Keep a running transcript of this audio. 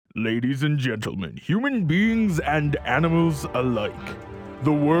Ladies and gentlemen, human beings and animals alike.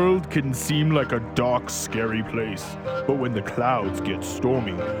 The world can seem like a dark, scary place, but when the clouds get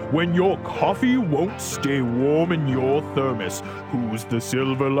stormy, when your coffee won't stay warm in your thermos, who's the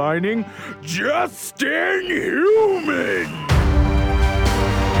silver lining? Justin Human!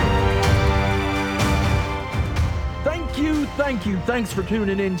 Thanks for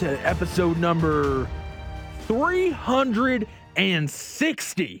tuning in to episode number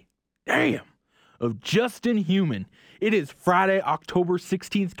 360. Damn. Of Justin Human. It is Friday, October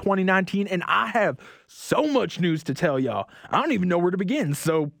 16th, 2019, and I have so much news to tell y'all. I don't even know where to begin,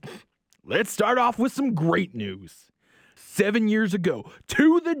 so let's start off with some great news. 7 years ago,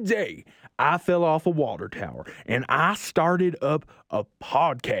 to the day, I fell off a water tower, and I started up a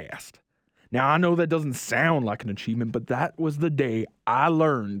podcast. Now, I know that doesn't sound like an achievement, but that was the day I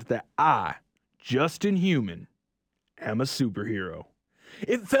learned that I, Justin Human, am a superhero.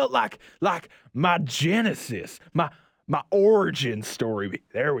 It felt like my genesis, my origin story.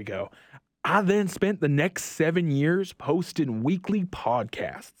 There we go. I then spent the next 7 years posting weekly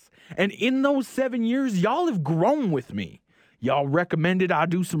podcasts. And in those 7 years, y'all have grown with me. Y'all recommended I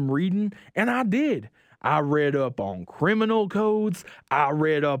do some reading, and I did. I read up on criminal codes. I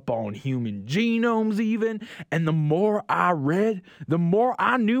read up on human genomes even. And the more I read, the more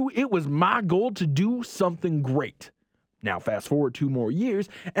I knew it was my goal to do something great. Now, fast forward 2 more years,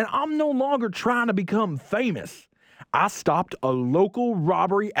 and I'm no longer trying to become famous. I stopped a local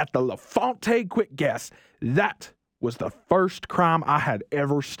robbery at the LaFontaine Quick Gas. That was the first crime I had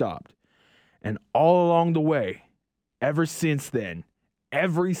ever stopped. And all along the way, ever since then,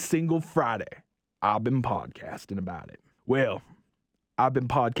 every single Friday, I've been podcasting about it. Well, I've been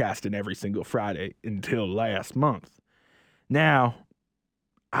podcasting every single Friday until last month. Now,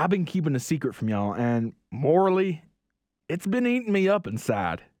 I've been keeping a secret from y'all, and morally, it's been eating me up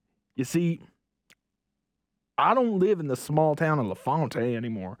inside. You see, I don't live in the small town of LaFontaine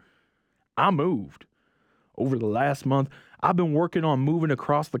anymore. I moved. Over the last month, I've been working on moving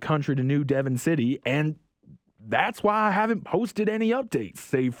across the country to New Devon City, and that's why I haven't posted any updates,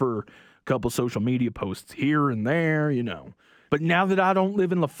 save for a couple social media posts here and there, you know. But now that I don't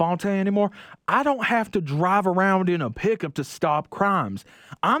live in LaFontaine anymore, I don't have to drive around in a pickup to stop crimes.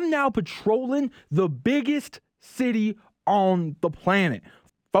 I'm now patrolling the biggest city on the planet.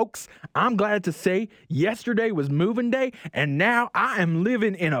 Folks, I'm glad to say yesterday was moving day, and now I am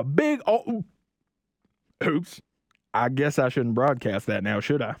living in a big oops. I guess I shouldn't broadcast that now,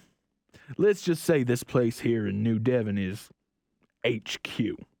 should I? Let's just say this place here in New Devon is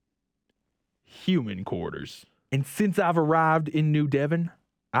HQ. Human quarters. And since I've arrived in New Devon,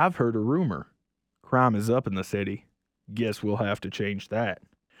 I've heard a rumor. Crime is up in the city. Guess we'll have to change that.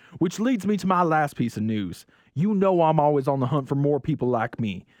 Which leads me to my last piece of news. You know I'm always on the hunt for more people like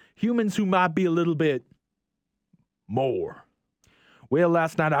me. Humans who might be a little bit more. Well,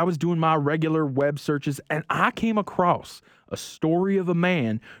 last night I was doing my regular web searches and I came across a story of a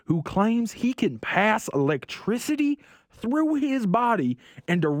man who claims he can pass electricity through his body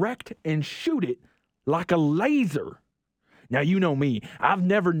and direct and shoot it like a laser. Now, you know me, I've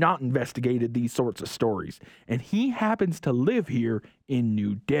never not investigated these sorts of stories, and he happens to live here in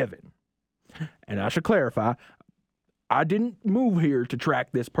New Devon. And I should clarify, I didn't move here to track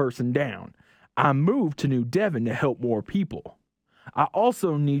this person down. I moved to New Devon to help more people. I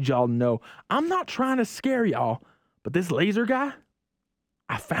also need y'all to know, I'm not trying to scare y'all, but this laser guy,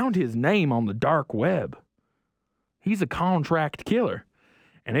 I found his name on the dark web. He's a contract killer.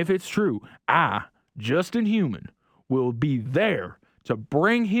 And if it's true, I, Justin Human, will be there to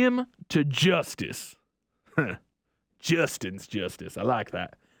bring him to justice. Justin's justice. I like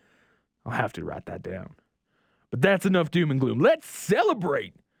that. I'll have to write that down. But that's enough doom and gloom. Let's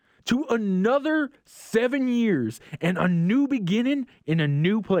celebrate to another 7 years and a new beginning in a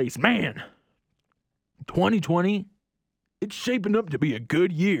new place. Man, 2020, it's shaping up to be a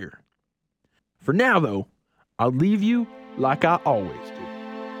good year. For now, though, I'll leave you like I always do.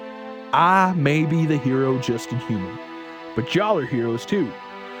 I may be the hero Justin Human, but y'all are heroes too.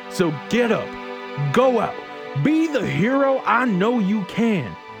 So get up, go out, be the hero I know you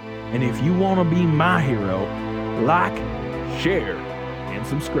can. And if you want to be my hero, like, share, and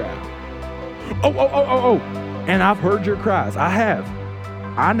subscribe. Oh. And I've heard your cries. I have.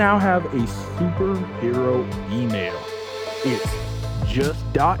 I now have a superhero email. It's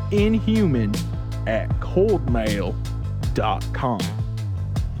just.inhuman@coldmail.com.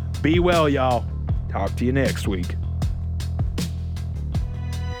 Be well, y'all. Talk to you next week.